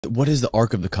What is the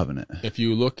Ark of the Covenant? If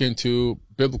you look into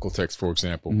biblical texts, for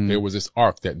example, there was this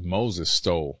ark that Moses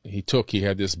stole. He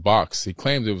had this box. He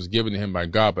claimed it was given to him by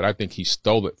God, but I think he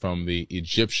stole it from the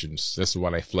Egyptians. This is why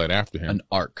they fled after him. An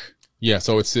ark. Yeah,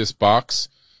 so it's this box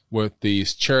with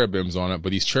these cherubims on it,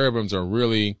 but these cherubims are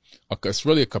it's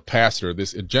really a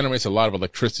capacitor. It generates a lot of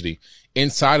electricity.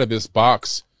 Inside of this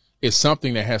box is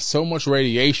something that has so much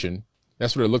radiation,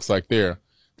 that's what it looks like there,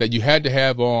 that you had to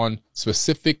have on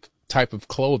specific type of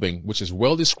clothing, which is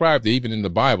well described even in the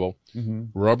Bible.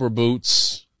 Rubber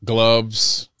boots,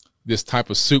 gloves, this type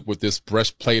of suit with this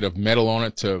breastplate of metal on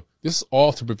it. This is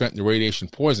all to prevent the radiation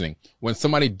poisoning. When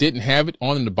somebody didn't have it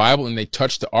on in the Bible and they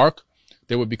touched the ark,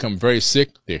 they would become very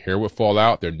sick. Their hair would fall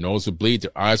out, their nose would bleed,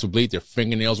 their eyes would bleed, their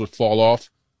fingernails would fall off.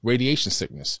 Radiation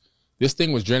sickness. This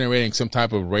thing was generating some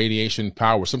type of radiation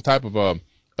power, some type of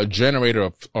a generator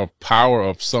of power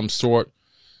of some sort.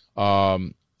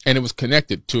 And it was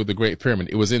connected to the Great Pyramid.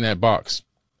 It was in that box.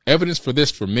 Evidence for this,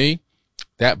 for me,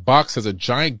 that box has a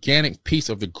gigantic piece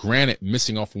of the granite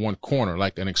missing off one corner,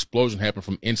 like an explosion happened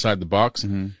from inside the box.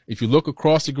 If you look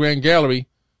across the Grand Gallery,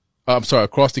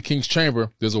 across the King's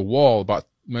Chamber, there's a wall about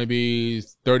maybe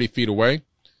 30 feet away.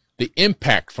 The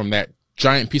impact from that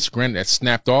giant piece of granite that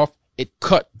snapped off, it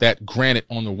cut that granite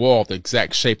on the wall, the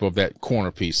exact shape of that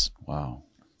corner piece. Wow.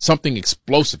 Something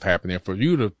Explosive happened there. For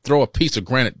you to throw a piece of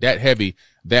granite that heavy,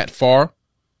 that far,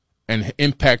 and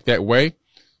impact that way.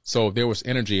 So there was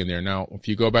energy in there. Now, if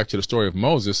you go back to the story of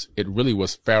Moses, it really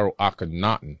was Pharaoh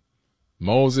Akhenaten.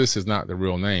 Moses is not the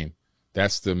real name.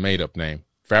 That's the made-up name.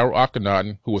 Pharaoh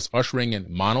Akhenaten, who was ushering in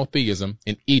monotheism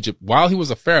in Egypt while he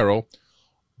was a pharaoh,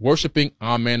 worshiping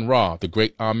Amen-Ra, the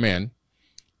great Amen.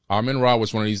 Amen-Ra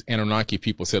was one of these Anunnaki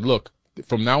people, said, look,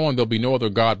 from now on, there'll be no other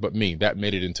God but me. That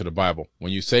made it into the Bible.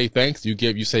 When you say thanks,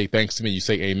 you say thanks to me. You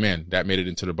say amen. That made it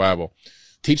into the Bible.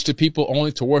 Teach the people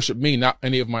only to worship me, not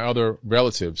any of my other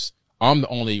relatives. I'm the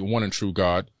only one and true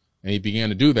God. And he began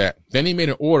to do that. Then he made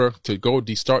an order to go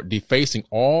start defacing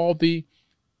all the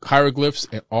hieroglyphs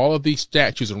and all of these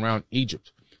statues around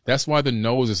Egypt. That's why the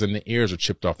noses and the ears are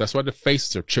chipped off. That's why the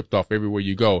faces are chipped off everywhere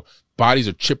you go. Bodies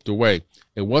are chipped away.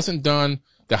 It wasn't done.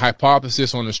 The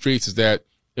hypothesis on the streets is that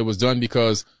it was done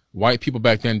because white people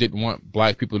back then didn't want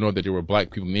black people to know that there were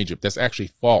black people in Egypt. That's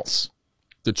actually false.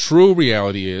 The true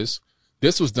reality is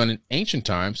this was done in ancient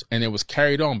times, and it was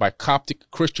carried on by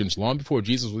Coptic Christians long before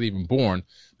Jesus was even born.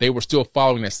 They were still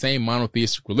following that same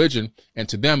monotheistic religion, and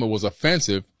to them it was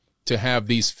offensive to have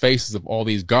these faces of all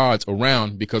these gods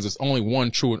around because it's only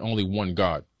one true and only one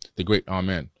God, the great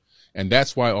Amen. And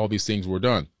that's why all these things were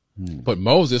done. But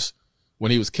Moses,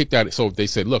 when he was kicked out, so they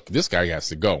said, look, this guy has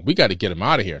to go. We got to get him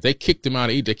out of here. They kicked him out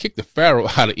of Egypt. They kicked the Pharaoh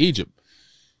out of Egypt.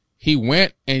 He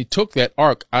went and he took that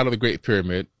ark out of the Great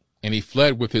Pyramid, and he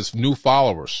fled with his new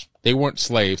followers. They weren't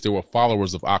slaves. They were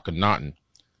followers of Akhenaten.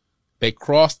 They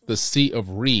crossed the Sea of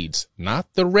Reeds,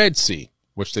 not the Red Sea,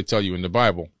 which they tell you in the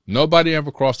Bible. Nobody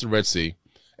ever crossed the Red Sea.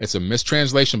 It's a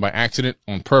mistranslation by accident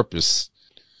on purpose.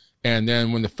 And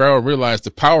then when the Pharaoh realized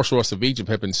the power source of Egypt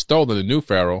had been stolen, the new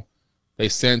Pharaoh, they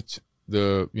sent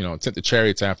the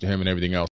chariots after him and everything else.